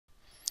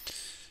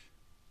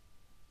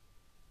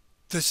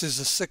This is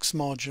the sixth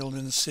module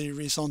in the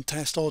series on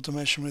test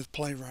automation with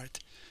Playwright.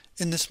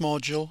 In this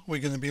module, we're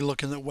going to be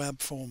looking at web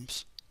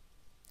forms.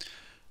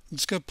 I'm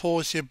just going to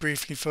pause here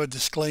briefly for a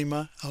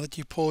disclaimer. I'll let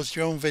you pause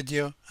your own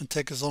video and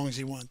take as long as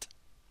you want.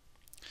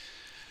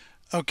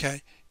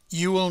 Okay,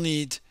 you will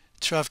need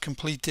to have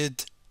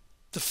completed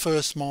the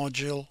first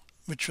module,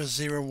 which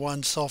was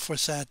 01 software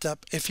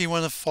setup, if you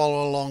want to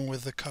follow along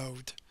with the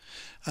code.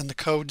 And the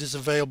code is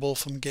available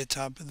from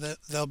GitHub.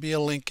 There'll be a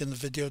link in the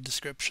video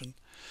description.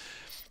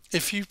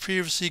 If you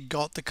previously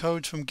got the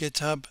code from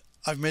GitHub,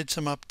 I've made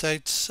some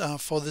updates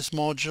for this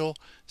module,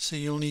 so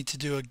you'll need to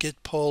do a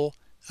git pull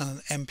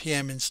and an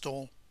npm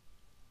install.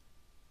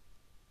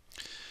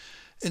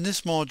 In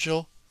this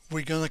module,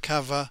 we're going to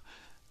cover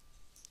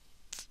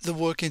the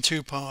work in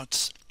two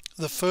parts.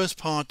 The first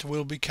part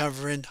will be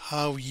covering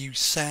how you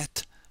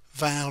set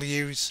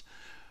values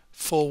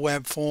for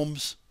web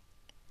forms,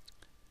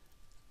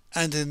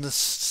 and in the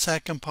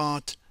second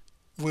part,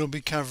 we'll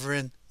be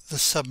covering the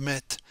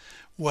submit,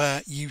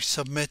 where you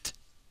submit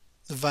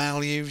the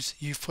values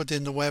you've put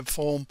in the web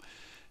form,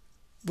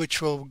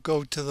 which will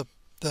go to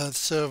the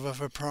server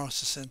for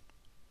processing.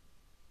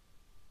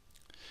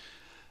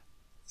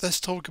 Let's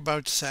talk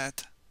about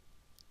set.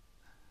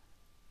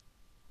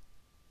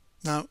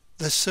 Now,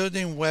 there's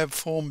certain web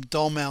form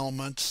DOM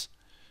elements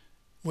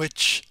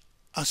which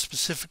are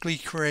specifically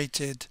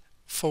created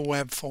for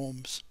web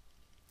forms.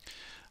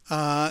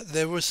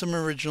 There were some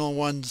original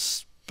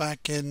ones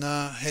back in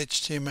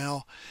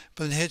HTML,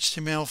 but in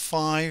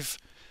HTML5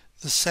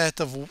 the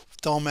set of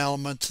DOM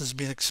elements has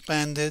been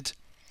expanded,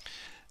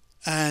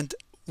 and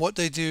what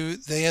they do,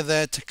 they are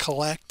there to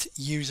collect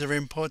user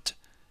input,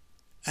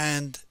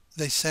 and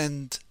they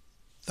send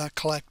that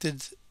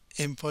collected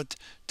input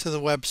to the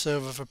web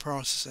server for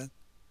processing.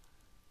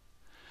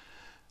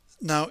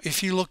 Now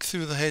if you look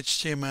through the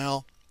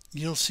HTML,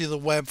 you'll see the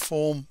web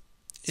form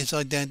is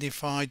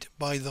identified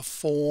by the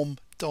form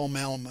DOM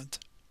element.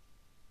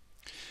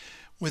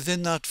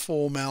 Within that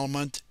form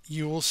element,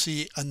 you will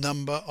see a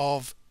number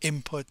of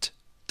input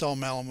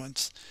DOM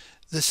elements.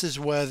 This is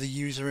where the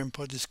user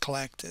input is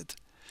collected.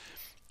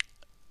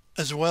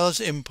 As well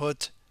as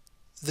input,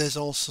 there's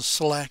also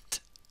select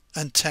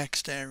and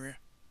text area.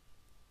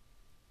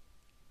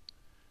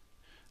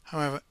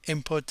 However,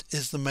 input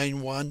is the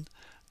main one,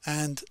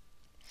 and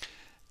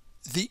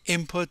the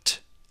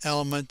input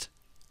element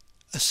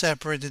is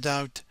separated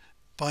out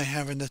by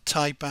having a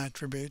type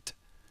attribute,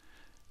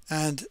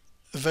 and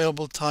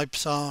available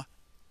types are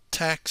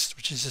text,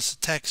 which is just a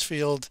text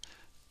field,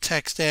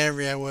 text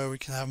area where we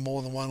can have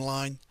more than one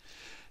line,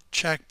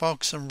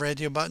 checkbox and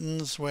radio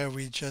buttons where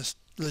we just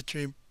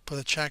literally put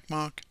a check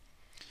mark,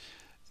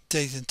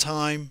 date and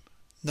time,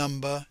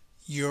 number,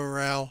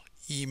 URL,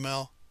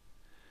 email,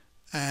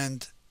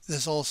 and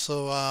there's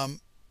also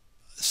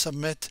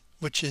submit,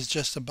 which is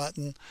just a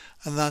button,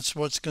 and that's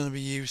what's going to be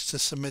used to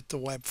submit the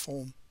web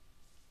form.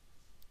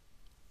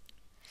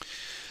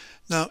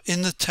 Now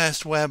in the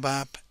test web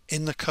app,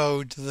 in the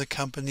code that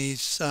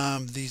accompanies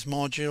these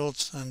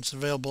modules, and it's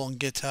available on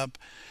GitHub,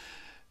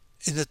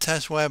 in the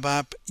test web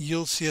app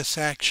you'll see a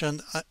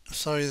section,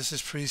 sorry this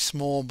is pretty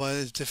small but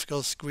it's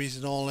difficult to squeeze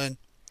it all in.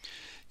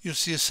 You'll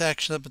see a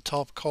section at the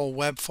top called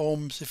web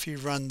forms. If you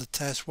run the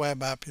test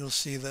web app you'll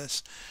see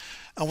this,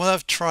 and what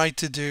I've tried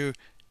to do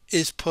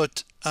is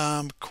put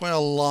quite a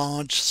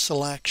large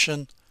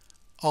selection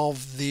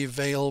of the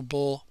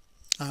available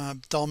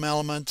DOM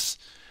elements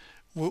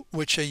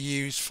which are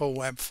used for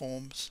web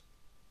forms.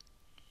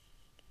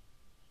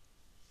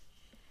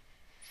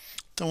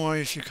 Don't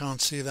worry if you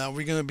can't see that.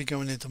 We're going to be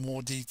going into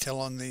more detail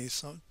on these,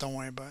 so don't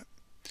worry about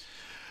it.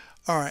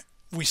 Alright,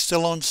 we're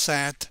still on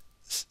set.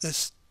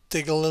 Let's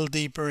dig a little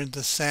deeper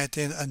into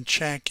setting and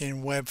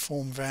checking web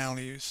form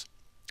values.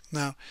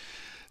 Now,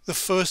 the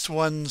first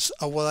ones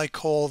are what I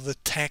call the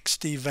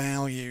texty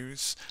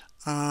values.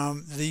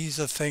 These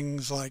are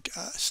things like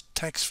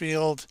text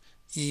field,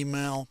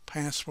 email,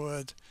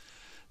 password,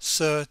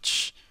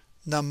 search,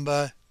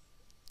 number.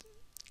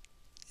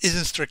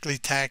 Isn't strictly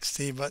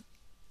texty, but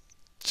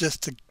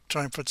just to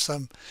try and put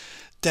some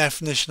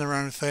definition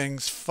around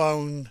things,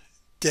 phone,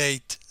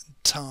 date,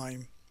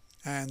 time,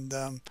 and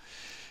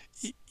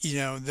you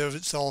know,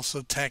 there's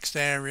also text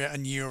area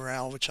and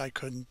URL, which I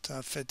couldn't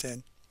fit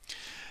in.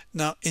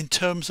 Now in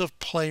terms of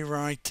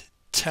Playwright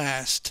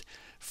test,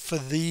 for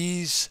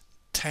these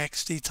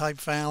texty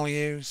type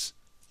values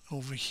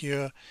over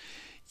here,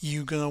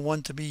 you're going to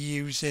want to be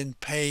using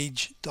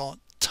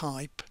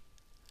page.type,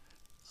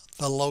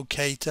 the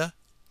locator,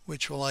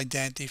 which will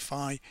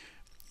identify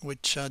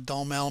which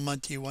DOM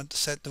element you want to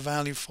set the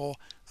value for,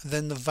 and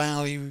then the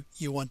value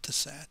you want to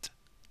set.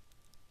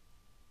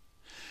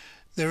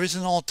 There is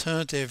an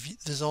alternative.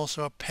 There's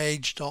also a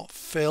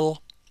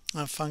page.fill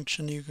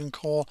function you can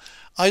call.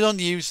 I don't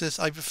use this.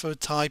 I prefer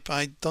type.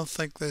 I don't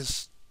think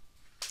there's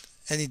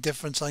any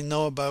difference I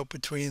know about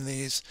between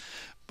these,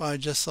 but I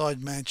just thought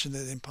I'd mention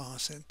it in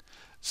passing.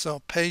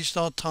 So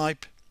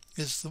page.type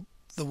is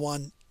the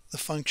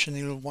function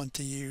you'll want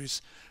to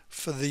use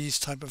for these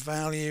type of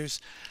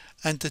values,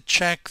 and to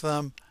check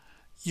them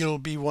you'll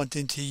be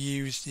wanting to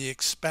use the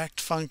expect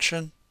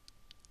function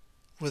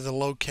with a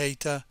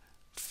locator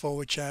for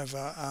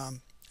whichever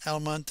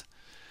element,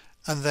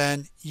 and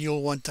then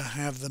you'll want to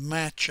have the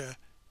matcher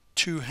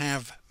to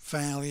have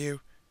value,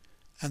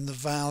 and the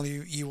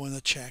value you want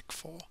to check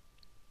for.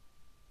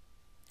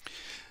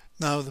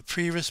 Now, the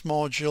previous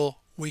module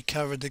we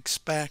covered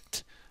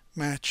expect,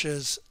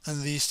 matches,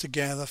 and these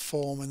together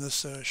form an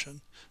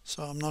assertion.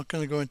 So I'm not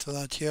going to go into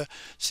that here.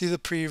 See the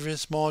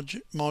previous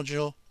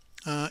module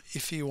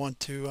if you want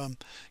to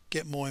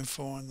get more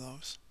info on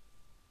those.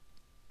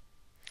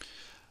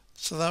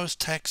 So that was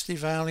texty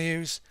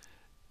values,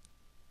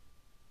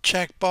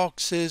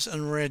 checkboxes,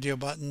 and radio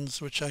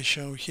buttons, which I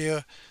show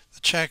here.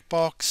 The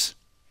checkbox,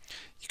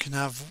 you can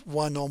have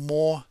one or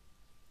more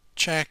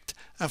checked,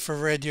 and for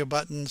radio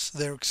buttons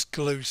they're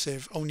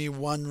exclusive. Only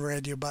one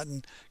radio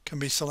button can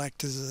be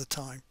selected at a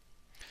time.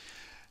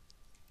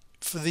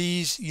 For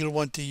these you'll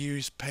want to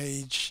use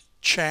page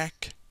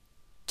check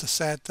to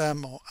set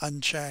them, or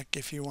uncheck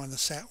if you want to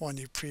set one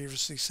you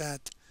previously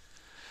set.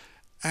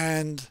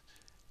 And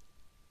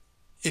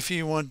if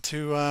you want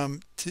to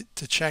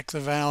check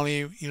the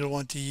value, you'll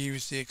want to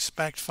use the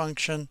expect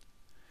function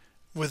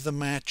with the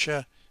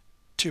matcher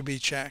to be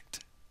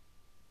checked.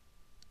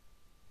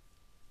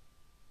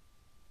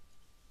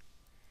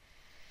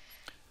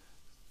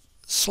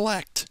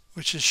 Select,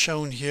 which is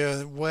shown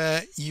here,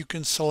 where you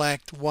can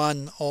select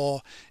one,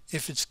 or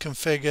if it's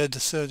configured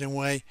a certain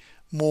way,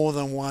 more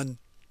than one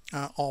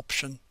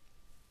option.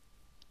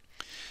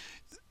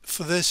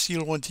 For this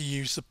you'll want to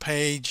use the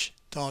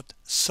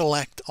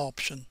page.select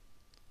option.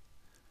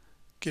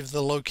 Give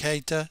the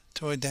locator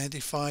to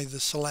identify the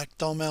select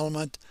DOM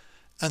element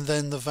and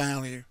then the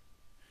value.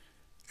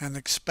 And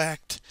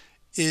expect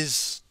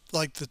is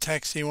like the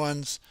texty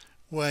ones,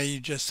 where you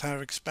just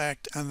have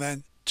expect and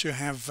then to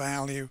have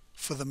value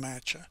for the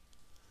matcher.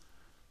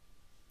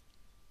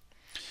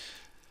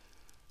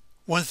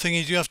 One thing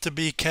you do have to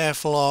be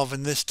careful of,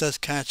 and this does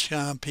catch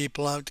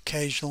people out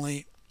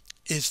occasionally,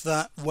 is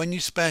that when you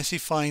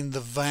specify the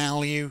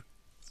value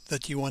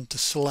that you want to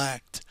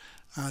select,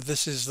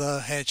 this is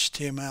the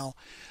HTML,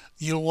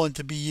 you'll want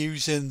to be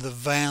using the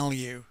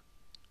value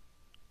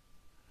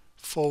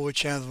for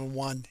whichever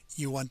one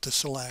you want to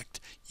select.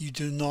 You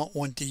do not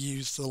want to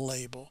use the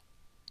label.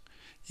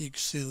 You can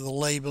see the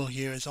label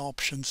here is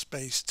option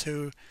space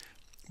 2,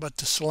 but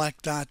to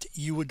select that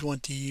you would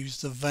want to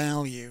use the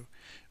value,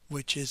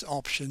 which is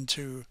option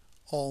 2,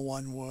 all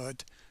one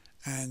word,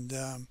 and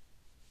that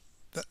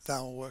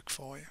will work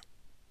for you.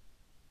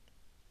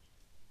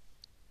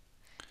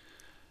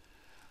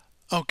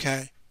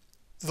 Okay,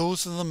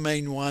 those are the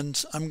main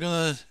ones. I'm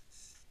going to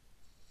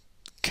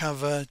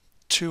cover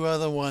two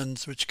other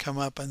ones which come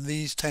up, and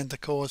these tend to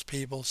cause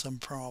people some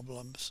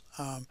problems.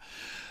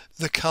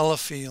 The color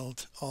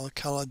field, or the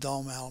color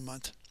DOM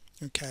element.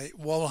 Okay,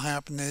 what will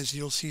happen is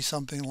you'll see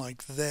something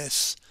like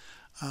this,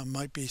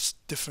 might be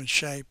different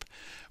shape.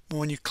 But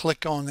when you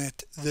click on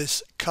it,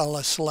 this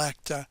color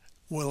selector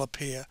will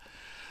appear.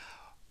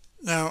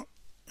 Now,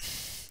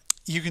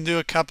 you can do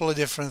a couple of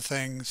different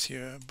things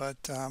here,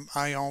 but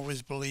I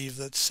always believe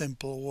that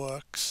simple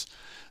works.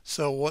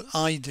 So what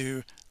I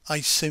do,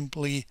 I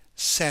simply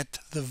set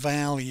the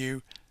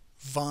value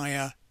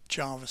via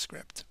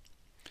JavaScript.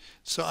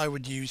 So I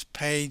would use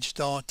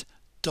page.$eval,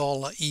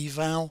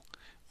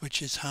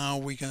 which is how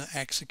we're going to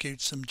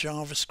execute some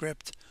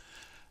JavaScript,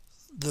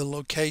 the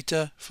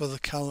locator for the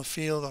color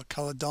field or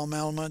color DOM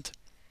element,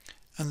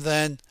 and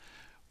then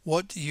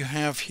what you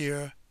have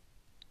here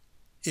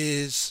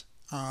is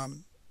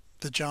the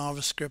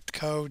JavaScript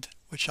code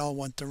which I'll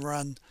want to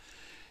run.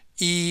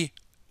 E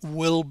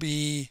will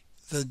be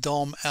the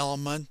DOM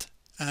element,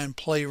 and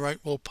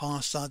Playwright will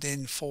pass that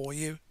in for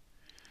you,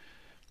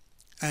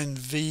 and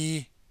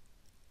V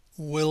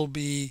will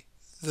be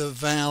the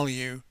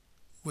value,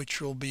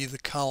 which will be the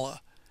color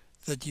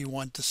that you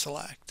want to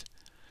select.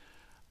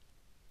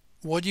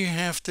 What you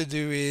have to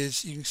do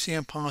is, you can see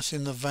I'm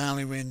passing the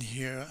value in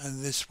here,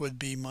 and this would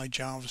be my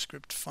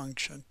JavaScript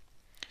function.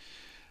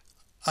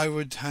 I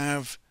would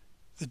have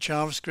the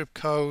JavaScript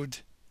code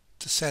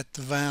to set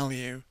the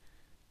value.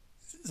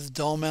 The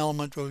DOM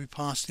element will be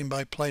passed in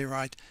by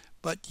Playwright,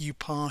 but you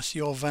pass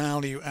your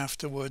value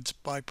afterwards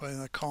by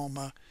putting a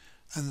comma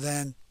and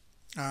then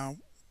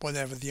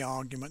whatever the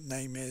argument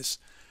name is,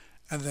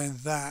 and then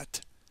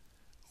that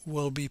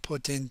will be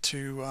put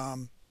into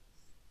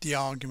the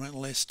argument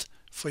list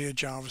for your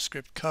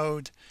JavaScript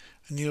code,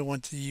 and you'll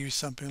want to use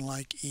something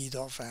like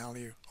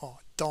e.value or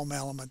DOM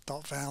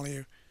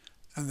element.value,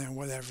 and then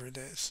whatever it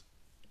is.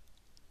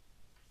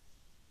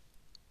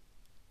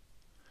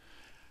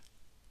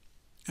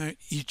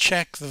 You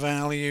check the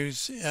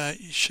values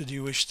should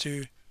you wish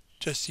to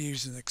just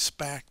use an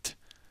expect,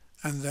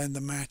 and then the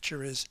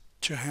matcher is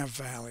to have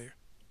value.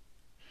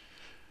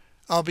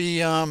 I'll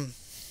be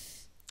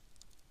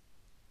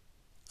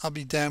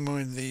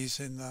demoing these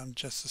in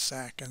just a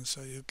second,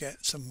 so you'll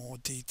get some more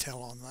detail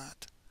on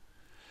that.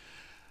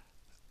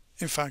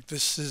 In fact,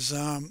 this is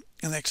an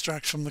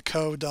extract from the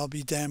code I'll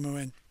be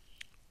demoing.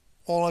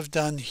 All I've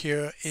done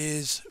here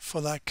is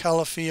for that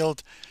color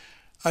field,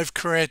 I've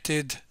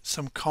created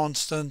some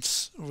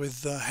constants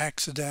with the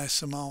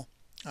hexadecimal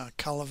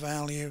color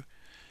value.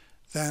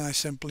 Then I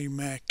simply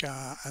make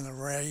an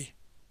array,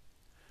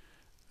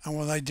 and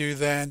what I do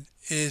then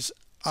is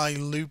I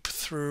loop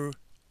through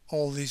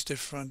all these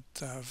different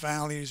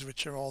values,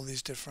 which are all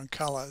these different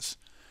colors,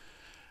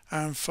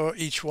 and for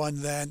each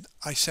one then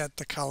I set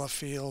the color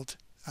field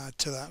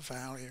to that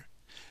value.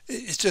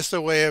 It's just a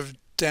way of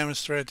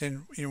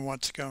demonstrating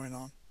what's going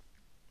on.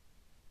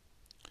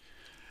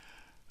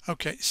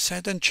 Okay,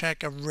 set and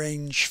check a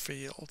range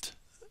field.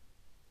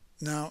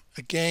 Now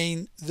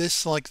again,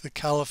 this, like the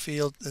color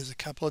field, there's a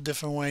couple of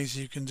different ways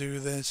you can do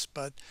this,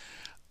 but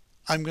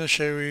I'm going to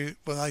show you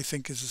what I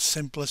think is the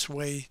simplest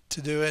way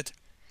to do it,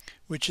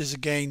 which is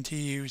again to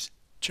use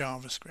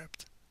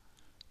JavaScript.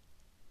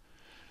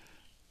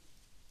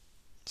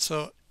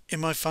 So in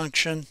my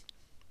function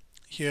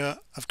here,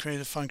 I've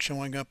created a function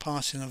where I'm going to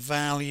pass in a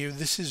value.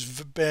 This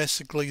is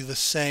basically the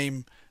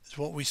same as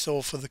what we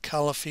saw for the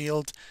color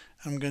field.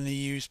 I'm going to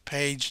use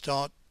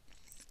page.eval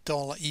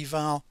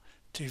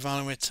to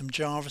evaluate some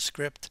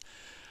JavaScript.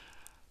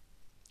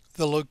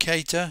 The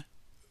locator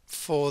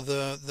for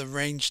the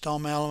range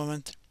DOM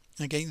element.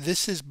 Again,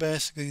 this is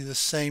basically the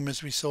same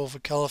as we saw for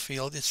color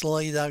field. It's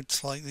laid out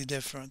slightly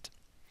different.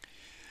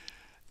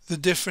 The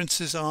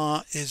differences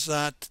is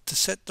that to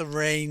set the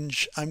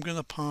range, I'm going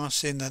to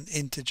pass in an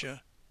integer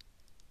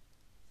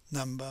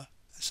number.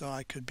 So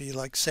I could be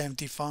like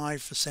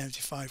 75 for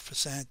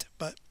 75%,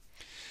 but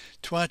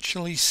to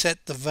actually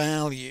set the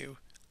value,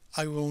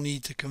 I will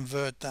need to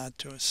convert that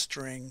to a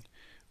string,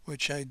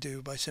 which I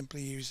do by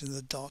simply using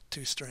the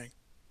 .toString.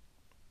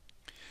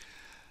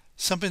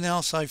 Something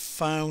else I've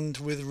found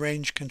with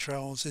range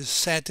controls is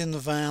setting the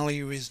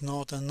value is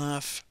not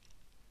enough.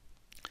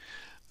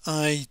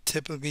 I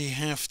typically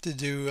have to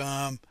do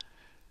a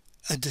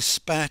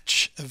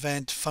dispatch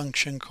event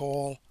function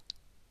call,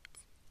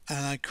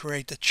 and I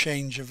create a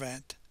change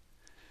event.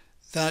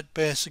 That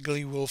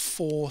basically will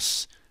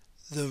force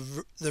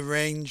the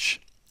range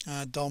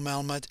DOM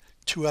element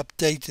to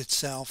update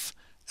itself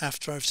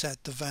after I've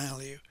set the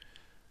value.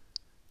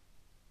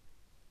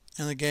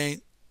 And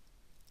again,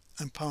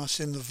 I'm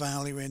passing the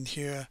value in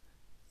here,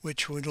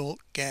 which will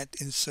get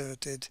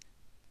inserted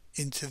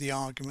into the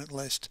argument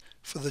list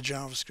for the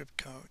JavaScript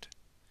code.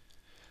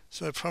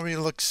 So it probably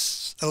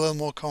looks a little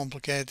more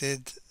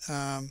complicated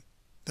than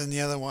the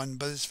other one,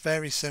 but it's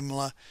very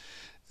similar.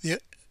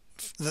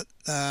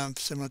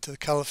 Similar to the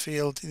color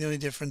field. The only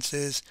difference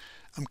is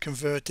I'm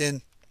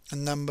converting a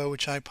number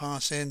which I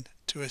pass in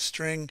to a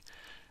string,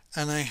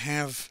 and I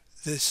have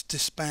this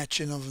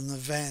dispatching of an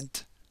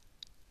event,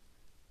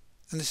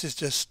 and this is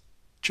just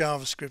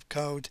JavaScript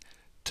code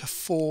to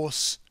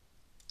force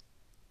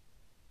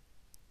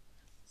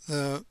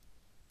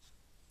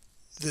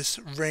this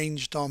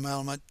range DOM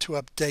element to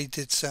update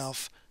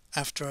itself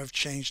after I've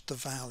changed the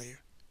value.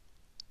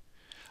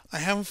 I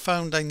haven't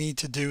found I need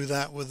to do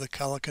that with the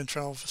color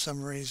control for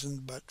some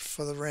reason, but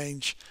for the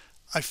range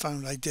I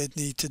found I did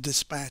need to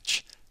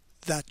dispatch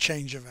that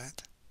change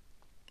event.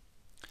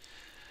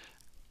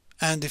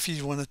 And if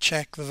you want to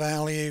check the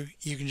value,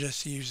 you can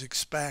just use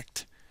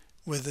expect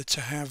with the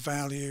to have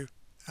value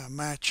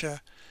matcher,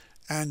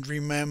 and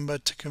remember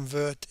to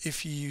convert,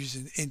 if you're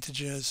using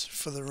integers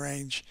for the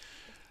range,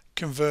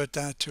 convert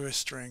that to a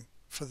string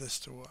for this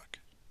to work.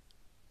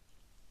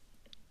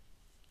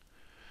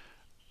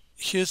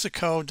 Here's the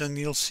code, and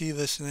you'll see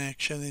this in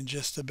action in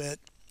just a bit.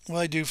 What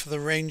I do for the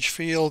range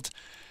field,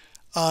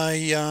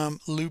 I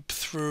loop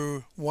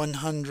through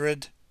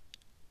 100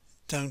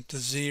 down to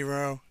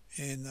 0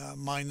 in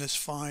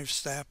 -5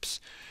 steps,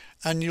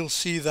 and you'll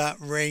see that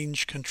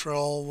range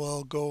control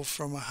will go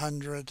from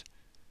 100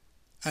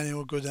 and it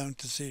will go down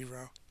to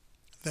 0.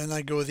 Then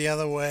I go the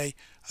other way.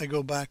 I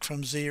go back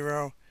from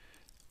 0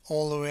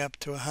 all the way up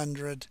to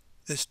 100,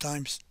 this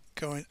time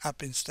going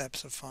up in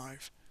steps of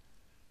 5.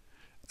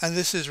 And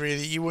this is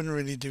really, you wouldn't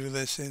really do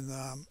this in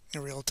a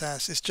real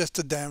task. It's just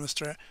to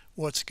demonstrate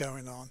what's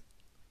going on.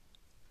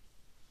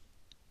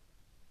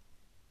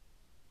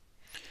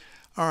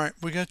 Alright,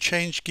 we're going to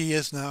change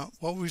gears now.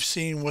 What we've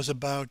seen was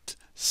about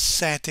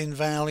setting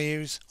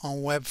values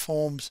on web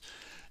forms.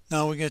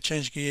 Now we're going to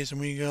change gears,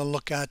 and we're going to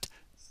look at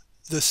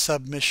the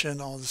submission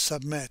or the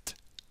submit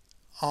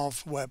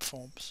of web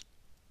forms.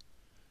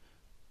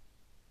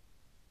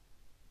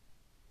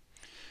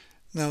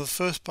 Now the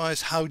first part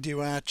is, how do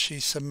you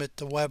actually submit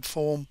the web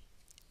form?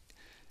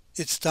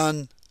 It's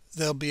done.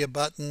 There'll be a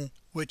button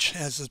which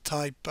has the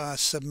type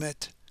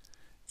submit.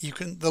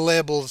 The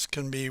labels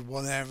can be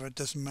whatever, it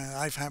doesn't matter.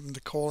 I've happened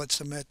to call it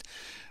submit,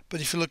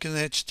 but if you look in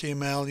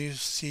HTML, you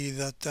see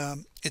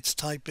that its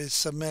type is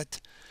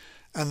submit,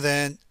 and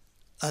then,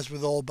 as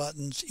with all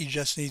buttons, you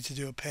just need to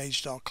do a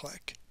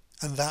page.click,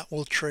 and that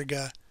will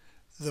trigger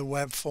the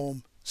web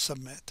form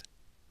submit.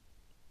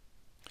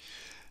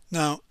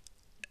 Now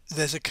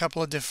there's a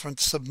couple of different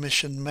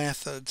submission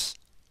methods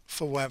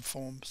for web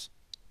forms.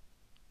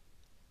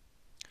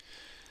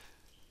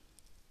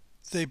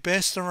 They're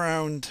based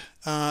around,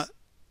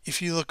 if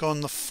you look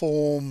on the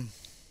form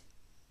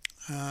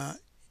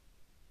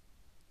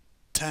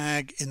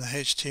tag in the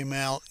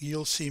HTML,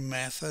 you'll see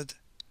method,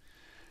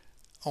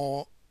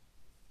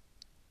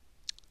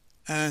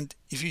 and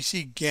if you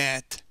see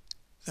get,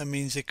 that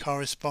means it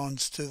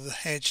corresponds to the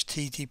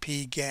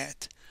HTTP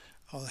get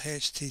or the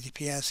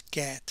HTTPS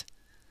get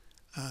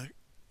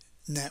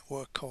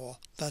network call.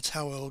 That's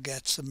how it'll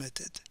get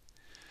submitted.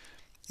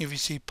 If you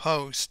see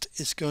post,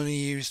 it's going to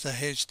use the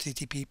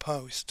HTTP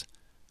post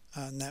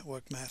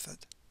network method.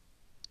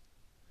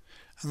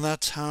 And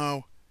that's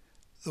how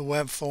the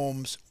web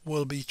forms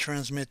will be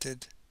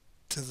transmitted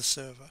to the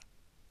server.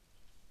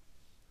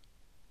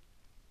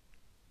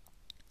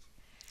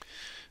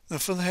 Now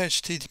for the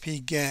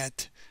HTTP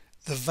GET,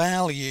 the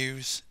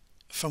values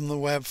from the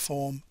web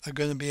form are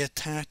going to be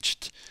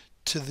attached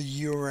to the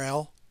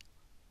URL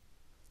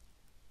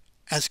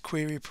as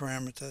query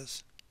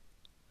parameters,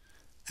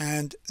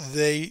 and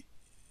they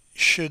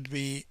should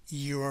be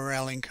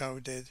URL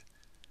encoded.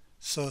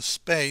 So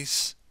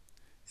space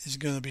is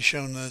going to be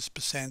shown as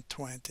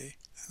 %20.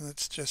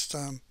 Let's just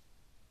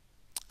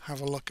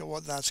have a look at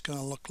what that's going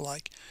to look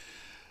like.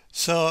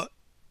 So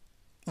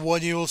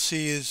what you'll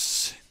see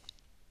is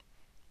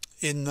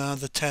in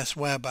the test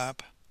web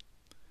app,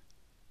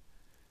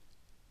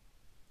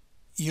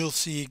 you'll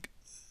see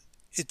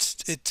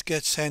it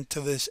gets sent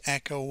to this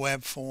echo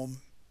web form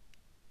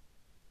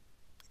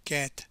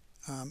get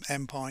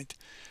endpoint,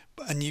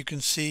 and you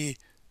can see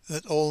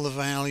that all the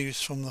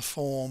values from the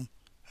form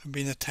have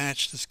been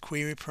attached as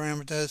query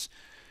parameters,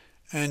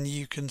 and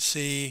you can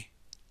see,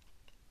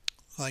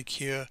 like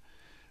here,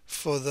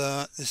 for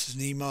this is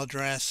an email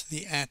address,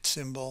 the @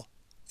 symbol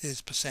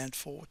is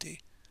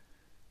 %40.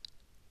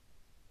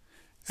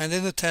 And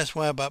in the test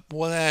web app,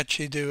 what I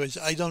actually do is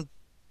I don't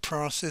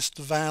process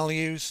the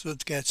values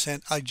that get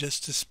sent, I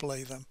just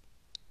display them.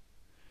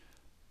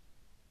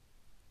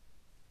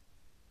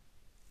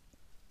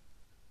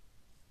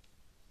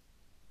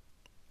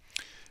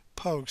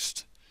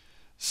 Post.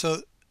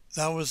 So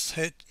that was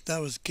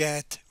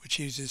get, which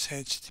uses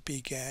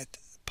HTTP get.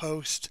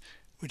 Post,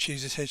 which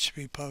uses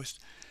HTTP post.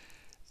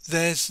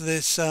 There's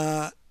this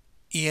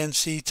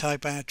ENC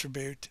type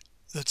attribute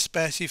that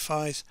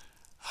specifies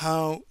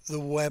how the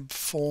web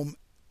form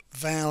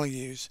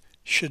values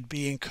should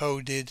be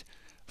encoded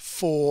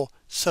for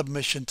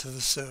submission to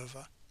the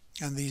server,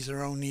 and this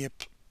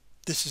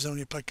is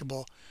only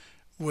applicable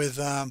with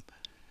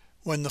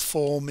when the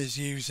form is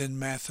used in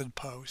method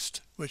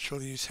post, which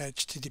will use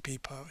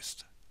HTTP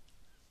post.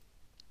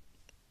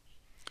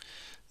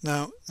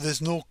 Now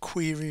there's no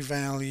query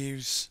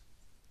values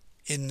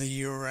in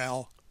the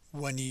URL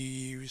when you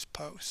use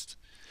post.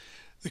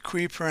 The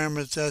query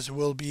parameters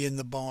will be in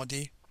the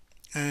body,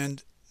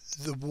 and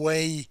the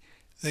way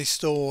they're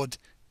stored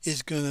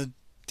is going to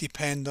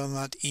depend on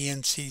that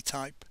ENC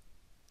type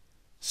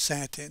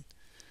setting.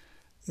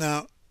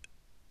 Now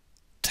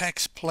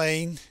text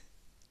plain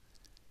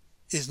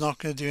is not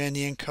going to do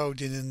any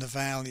encoding in the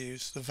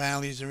values. The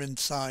values are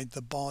inside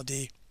the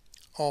body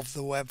of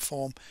the web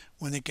form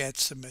when it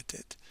gets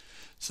submitted.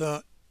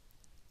 So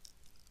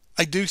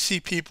I do see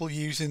people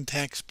using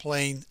text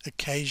plain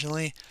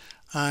occasionally,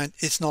 and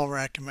it's not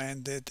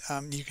recommended.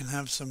 You can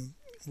have some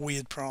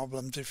weird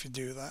problems if you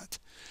do that.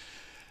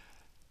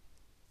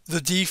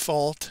 The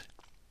default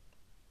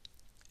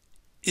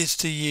is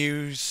to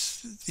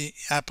use the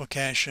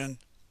application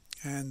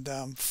and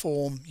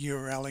form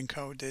URL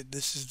encoded.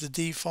 This is the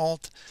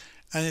default,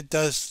 and it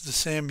does the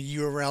same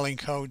URL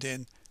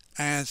encoding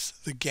as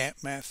the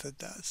get method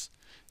does.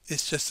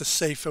 It's just a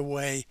safer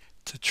way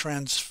to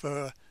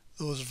transfer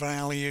those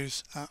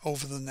values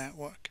over the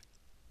network.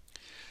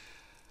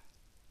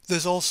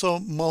 There's also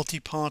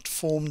multi-part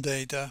form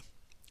data,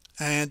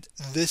 and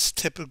this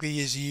typically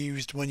is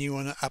used when you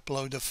want to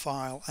upload a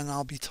file, and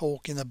I'll be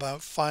talking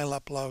about file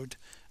upload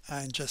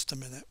in just a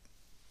minute.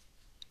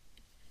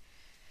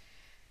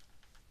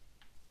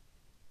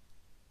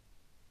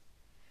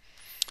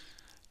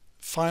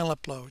 File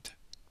upload.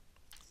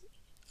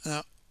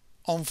 Now,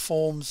 on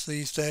forms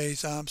these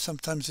days,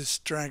 sometimes it's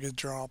drag and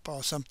drop,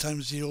 or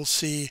sometimes you'll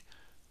see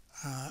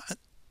a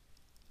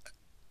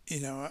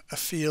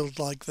field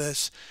like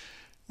this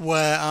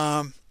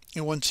where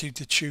it wants you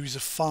to choose a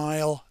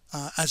file.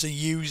 As a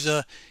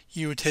user,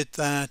 you would hit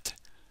that,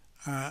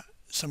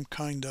 some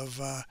kind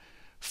of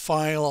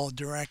file or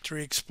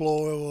directory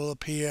explorer will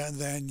appear, and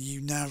then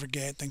you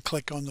navigate and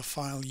click on the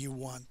file you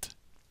want.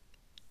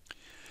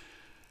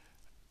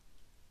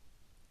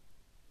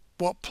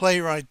 What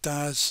Playwright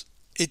does,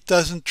 it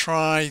doesn't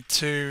try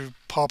to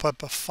pop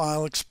up a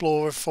file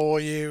explorer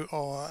for you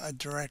or a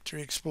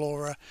directory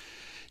explorer.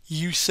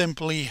 You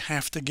simply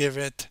have to give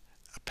it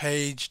a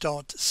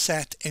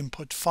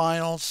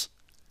page.setInputFiles,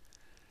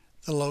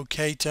 the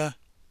locator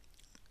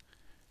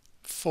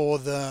for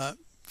the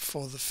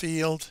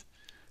field,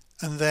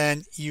 and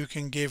then you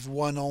can give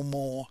one or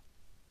more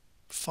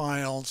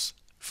files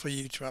for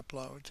you to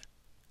upload.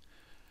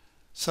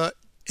 So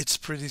it's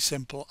pretty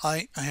simple.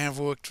 I have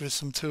worked with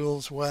some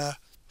tools where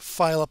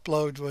file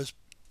upload was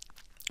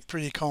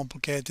pretty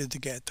complicated to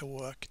get to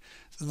work.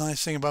 The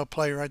nice thing about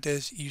Playwright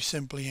is you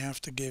simply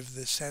have to give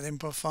the set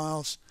input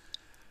files,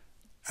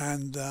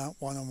 and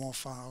one or more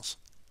files,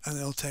 and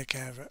it'll take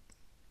care of it.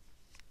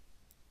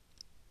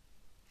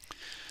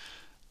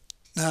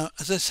 Now,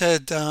 as I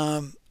said,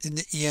 in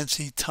the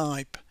ENC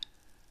type,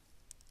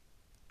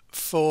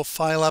 for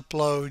file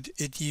upload,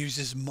 it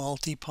uses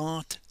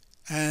multi-part,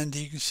 and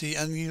you can see,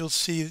 and you'll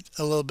see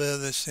a little bit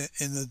of this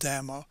in the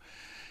demo.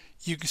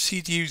 You can see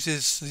it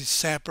uses the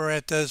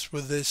separators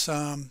with this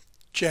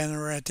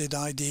generated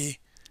ID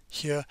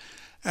here,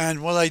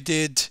 and what I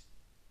did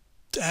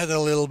to add a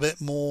little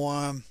bit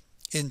more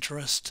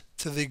interest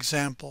to the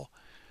example,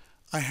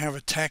 I have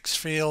a text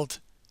field,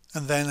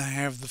 and then I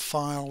have the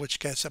file which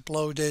gets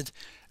uploaded,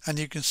 and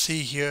you can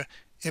see here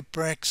it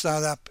breaks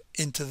that up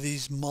into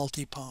these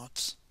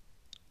multi-parts.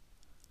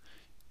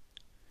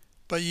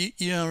 But you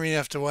don't really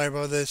have to worry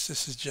about this.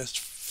 This is just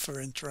for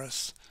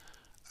interest.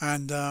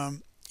 And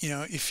you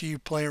know, if you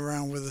play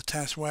around with the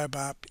test web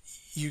app,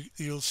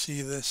 you'll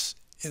see this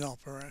in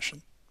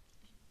operation.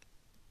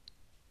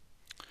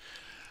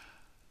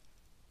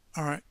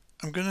 All right,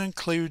 I'm going to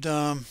include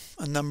a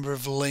number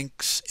of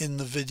links in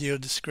the video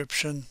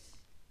description,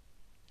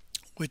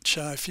 which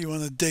if you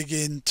want to dig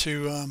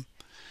into,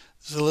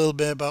 there's a little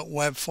bit about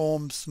web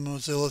forms. The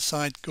Mozilla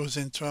site goes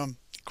into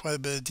quite a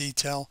bit of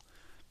detail.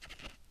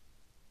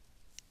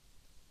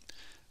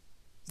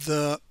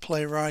 The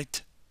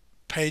playwright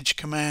page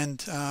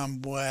command,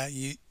 where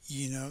you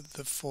know,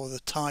 for the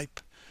type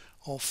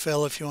or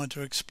fill, if you want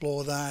to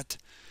explore that.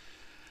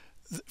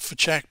 For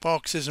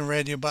checkboxes and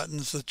radio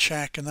buttons, the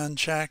check and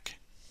uncheck,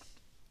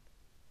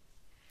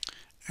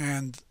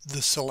 and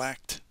the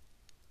select,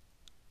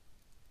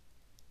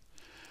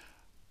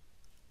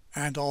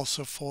 and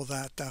also for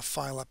that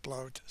file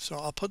upload. So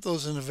I'll put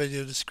those in the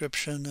video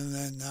description, and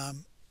then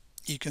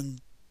you can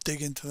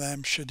dig into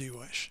them should you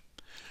wish.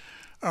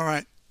 All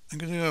right, I'm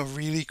going to do a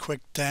really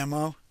quick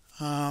demo.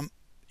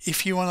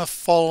 If you want to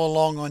follow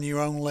along on your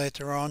own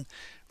later on,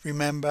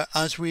 remember,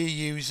 as we're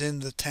using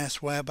the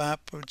test web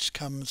app, which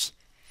comes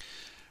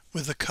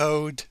with the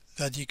code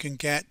that you can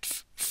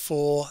get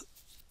for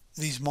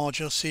these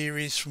module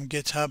series from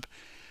GitHub,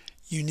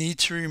 you need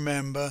to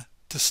remember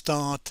to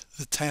start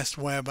the test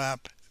web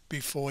app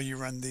before you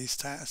run these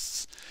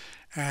tests.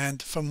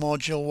 And for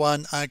module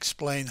 1, I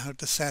explain how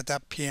to set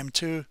up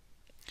PM2.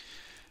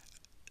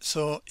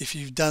 So if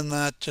you've done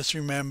that, just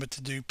remember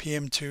to do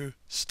PM2,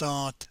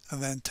 start,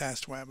 and then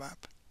test web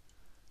app.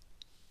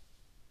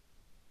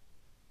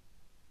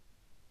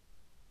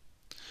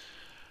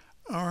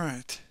 All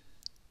right.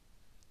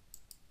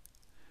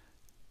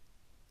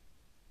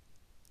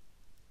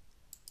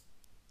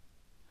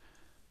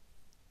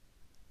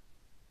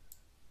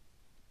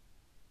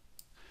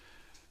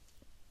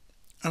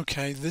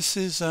 Okay, this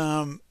is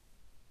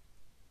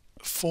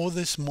for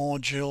this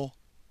module.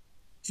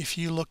 If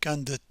you look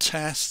under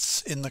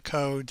tests in the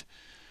code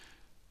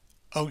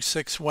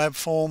 06 web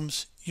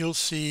forms, you'll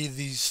see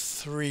these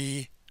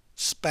 3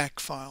 spec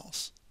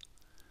files.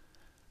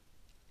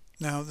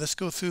 Now let's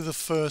go through the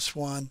first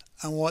one,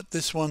 and what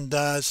this one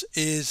does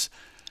is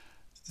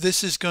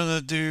this is going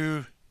to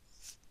do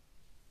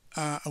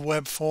a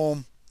web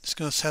form. It's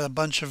going to set a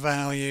bunch of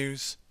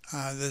values.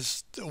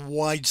 There's a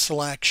wide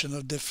selection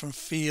of different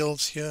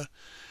fields here,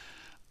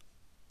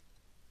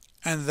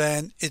 and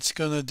then it's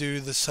going to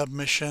do the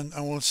submission,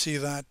 and we'll see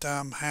that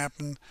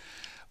happen.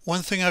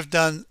 One thing I've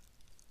done,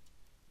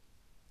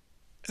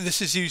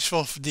 this is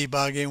useful for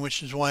debugging,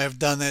 which is why I've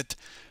done it.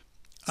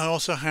 I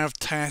also have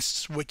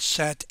tests which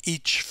set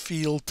each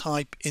field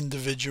type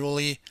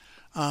individually.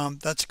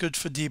 That's good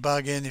for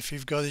debugging if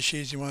you've got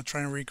issues, you want to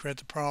try and recreate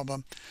the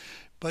problem.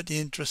 But in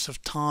the interest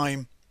of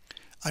time,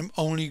 I'm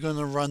only going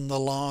to run the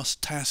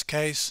last test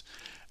case.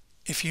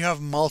 If you have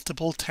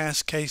multiple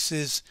test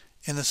cases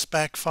in a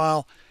spec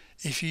file,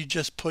 if you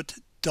just put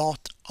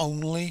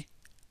 .only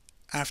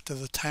after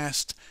the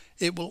test,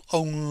 it will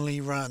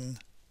only run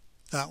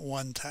that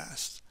one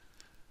test.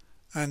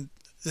 And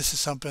this is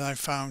something I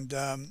found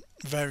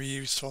very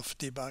useful for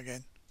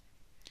debugging.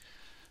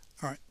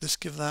 All right, let's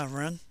give that a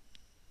run.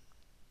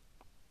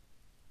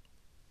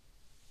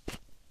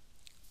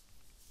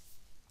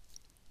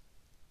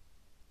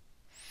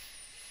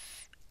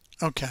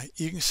 Okay,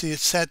 you can see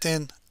it's set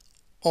in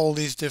all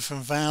these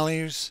different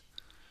values.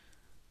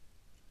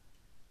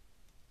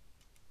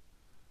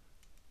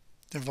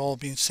 They've all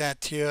been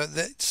set here.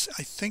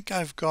 I think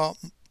I've got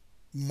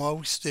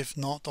most, if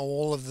not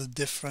all, of the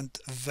different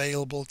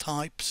available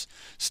types,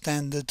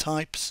 standard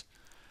types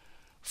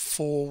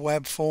for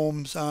web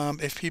forms.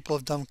 If people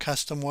have done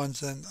custom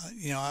ones, then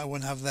I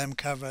wouldn't have them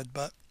covered,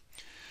 but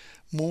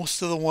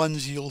most of the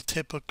ones you'll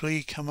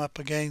typically come up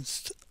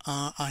against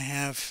I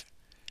have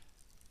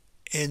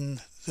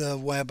in the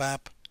web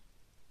app,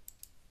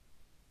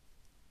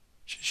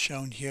 which is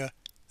shown here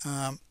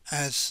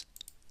as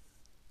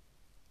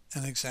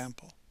an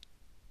example.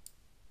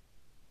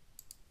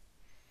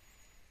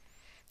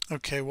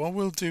 Okay, what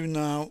we'll do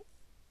now,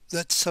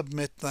 let's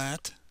submit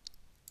that.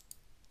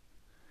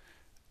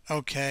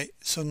 Okay,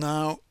 so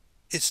now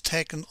it's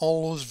taken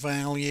all those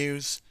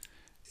values,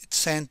 it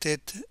sent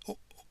it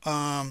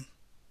to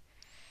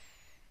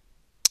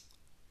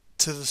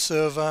the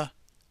server,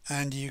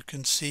 and you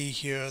can see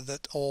here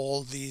that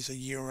all these are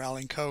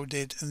URL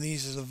encoded, and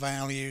these are the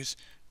values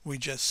we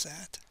just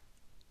set.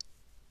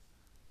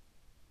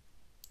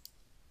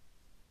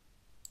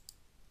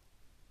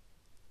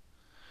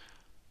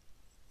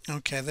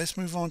 Okay, let's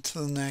move on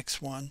to the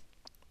next one.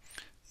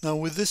 Now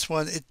with this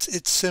one,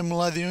 it's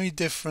similar. The only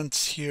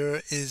difference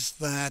here is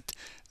that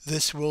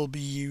this will be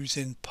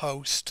using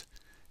post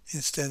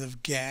instead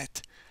of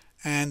get,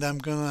 and I'm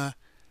gonna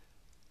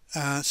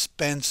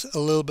spend a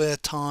little bit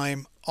of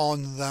time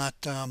on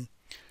that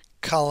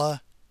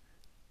color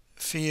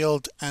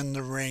field and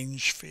the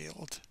range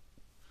field.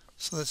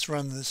 So let's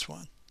run this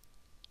one.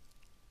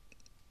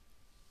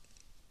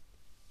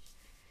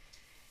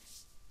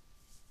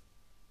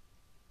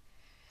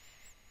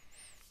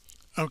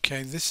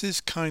 Okay, this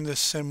is kind of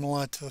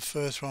similar to the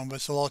first one, but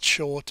it's a lot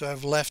shorter.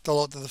 I've left a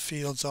lot of the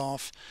fields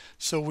off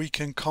so we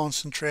can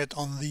concentrate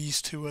on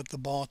these two at the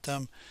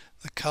bottom,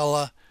 the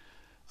color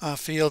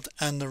field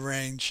and the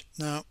range.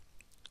 Now,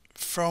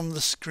 from the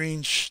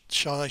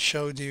screenshot I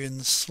showed you in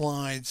the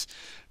slides,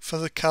 for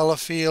the color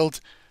field,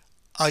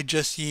 I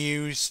just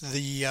use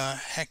the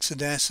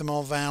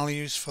hexadecimal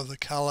values for the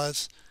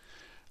colors.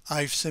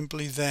 I've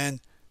simply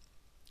then,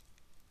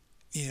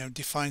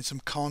 defined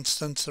some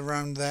constants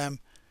around them,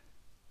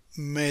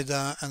 made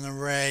an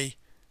array,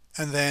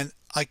 and then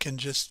I can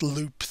just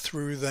loop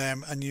through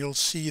them, and you'll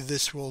see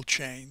this will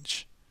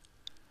change.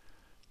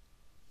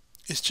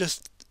 It's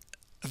just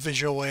a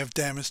visual way of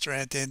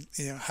demonstrating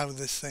how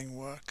this thing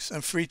works,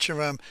 and for each of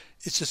them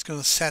it's just going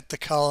to set the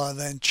color,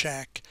 then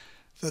check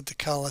that the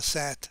color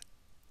set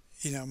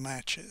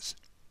matches.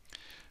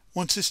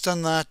 Once it's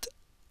done that,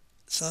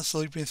 so that's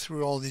looping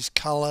through all these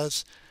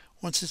colors.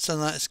 Once it's done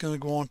that, it's going to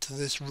go on to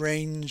this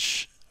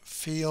range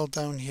field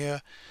down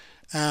here,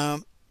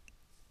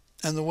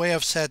 and the way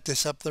I've set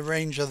this up, the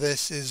range of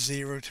this is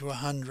 0 to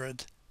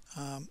 100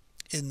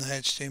 in the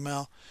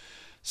HTML.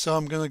 So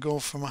I'm going to go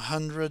from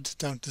 100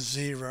 down to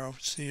 0.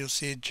 So you'll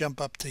see it jump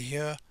up to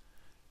here,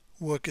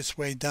 work its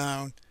way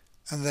down,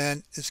 and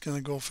then it's going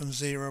to go from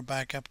 0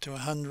 back up to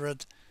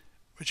 100,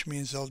 which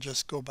means I'll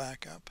just go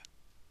back up.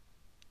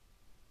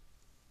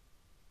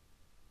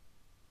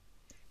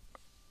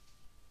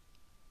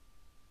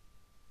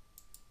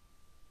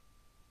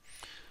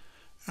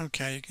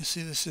 Okay, you can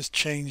see this is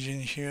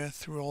changing here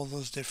through all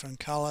those different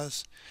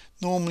colors.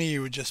 Normally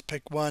you would just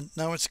pick one.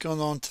 Now it's gone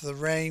on to the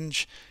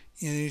range.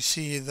 You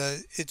see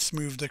that it's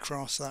moved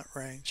across that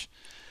range.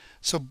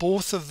 So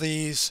both of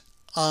these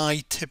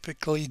I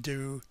typically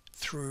do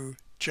through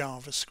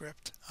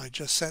JavaScript. I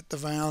just set the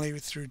value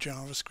through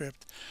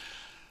JavaScript.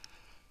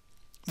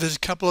 There's a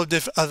couple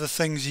of other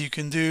things you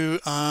can do.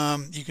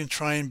 You can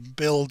try and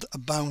build a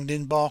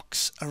bounding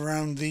box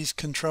around these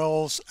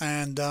controls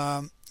and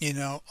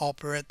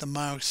operate the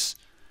mouse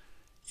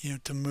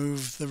to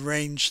move the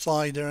range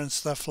slider and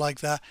stuff like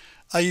that.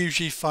 I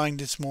usually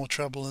find it's more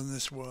trouble than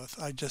it's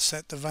worth. I just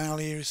set the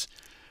values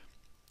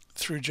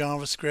through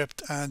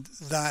JavaScript, and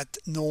that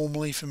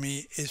normally for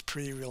me is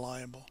pretty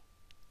reliable.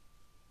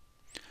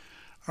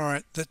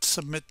 Alright, let's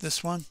submit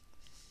this one.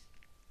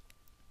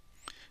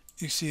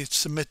 You see it's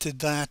submitted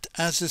that.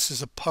 As this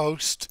is a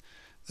post,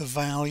 the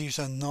values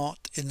are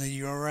not in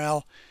the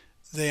URL.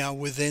 They are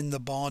within the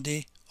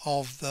body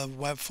of the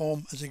web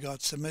form as it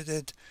got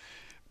submitted.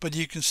 But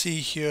you can see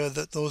here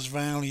that those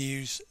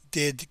values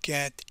did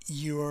get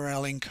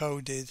URL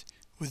encoded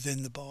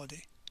within the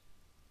body.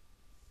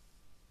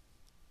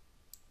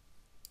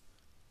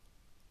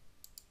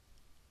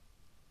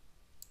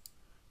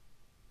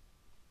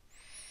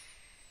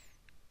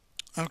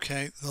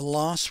 Okay, the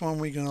last one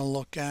we're going to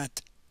look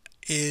at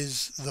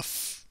is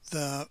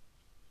the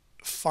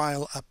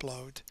file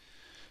upload.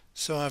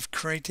 So I've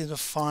created a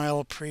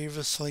file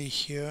previously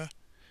here,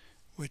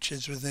 which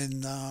is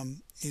within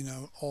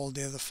all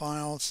the other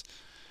files.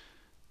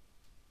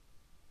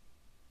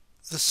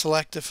 The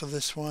selector for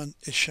this one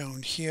is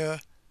shown here.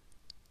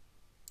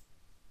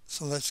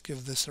 So let's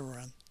give this a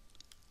run.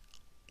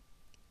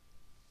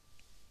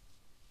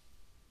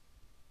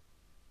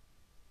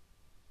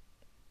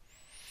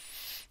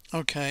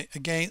 Okay,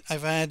 again,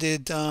 I've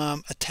added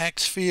a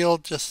text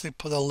field just to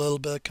put a little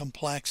bit of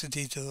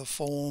complexity to the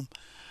form,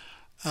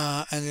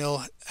 and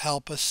it'll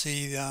help us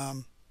see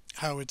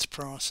how it's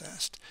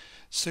processed.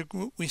 So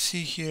what we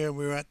see here,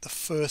 we're at the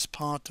first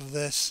part of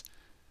this.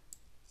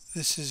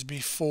 This is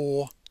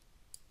before,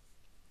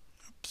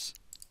 oops.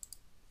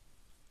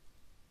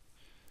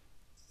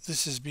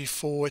 This is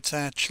before it's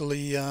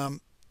actually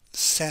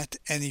set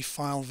any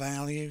file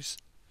values.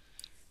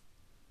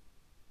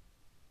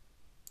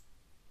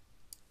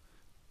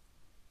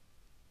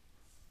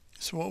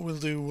 So what we'll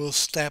do, we'll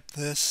step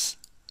this,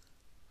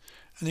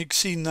 and you can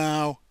see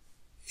now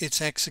it's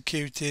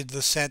executed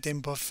the set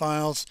input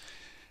files.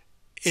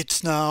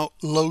 It's now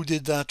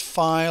loaded that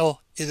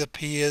file. It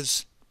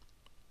appears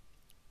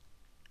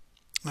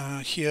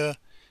here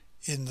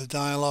in the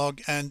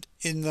dialog, and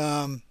in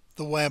the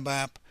web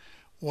app,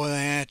 what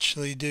I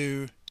actually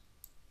do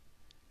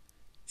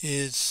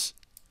is,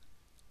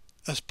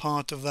 as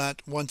part of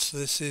that, once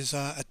this is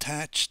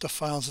attached, the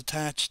file's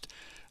attached,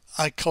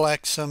 I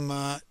collect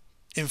some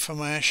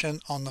information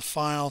on the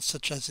file,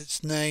 such as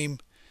its name,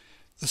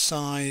 the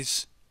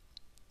size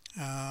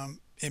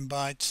in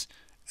bytes,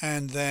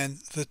 and then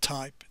the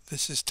type.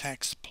 This is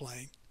text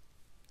plain.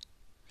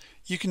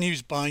 You can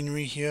use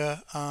binary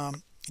here,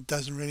 it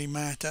doesn't really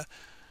matter,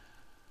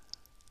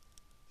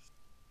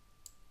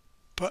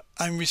 but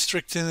I'm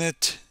restricting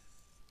it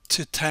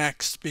to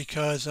text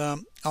because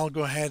I'll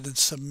go ahead and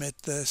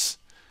submit this,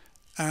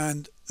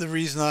 and the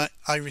reason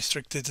I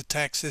restricted to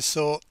text is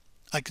so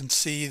I can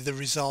see the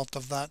result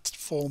of that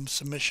form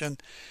submission.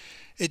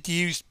 It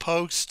used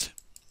post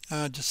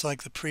just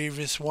like the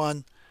previous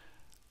one,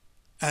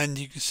 and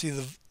you can see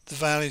the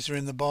values are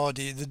in the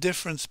body. The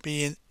difference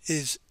being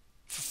is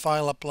for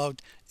file upload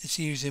it's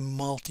using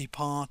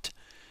multi-part,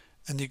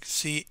 and you can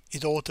see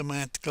it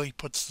automatically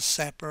puts the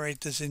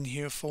separators in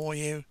here for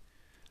you.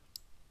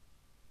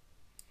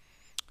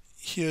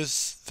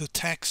 Here's the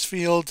text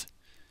field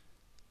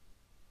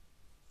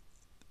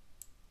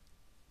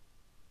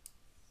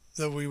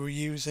that we were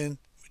using,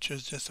 which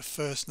is just a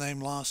first name,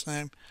 last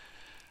name,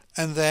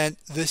 and then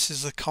this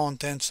is the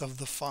contents of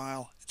the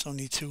file. It's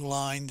only 2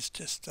 lines,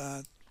 just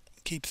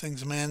keep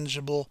things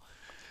manageable,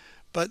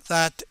 but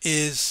that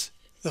is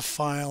the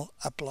file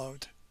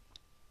upload.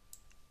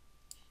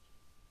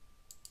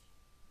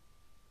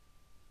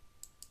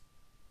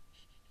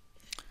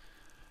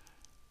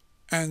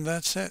 And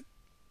that's it.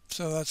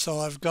 So that's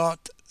all I've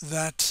got.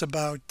 That's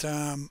about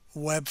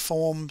web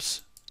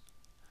forms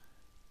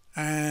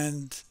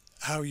and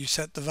how you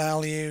set the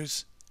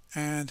values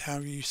and how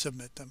you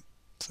submit them.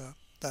 So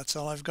that's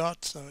all I've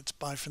got. So it's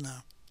bye for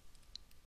now.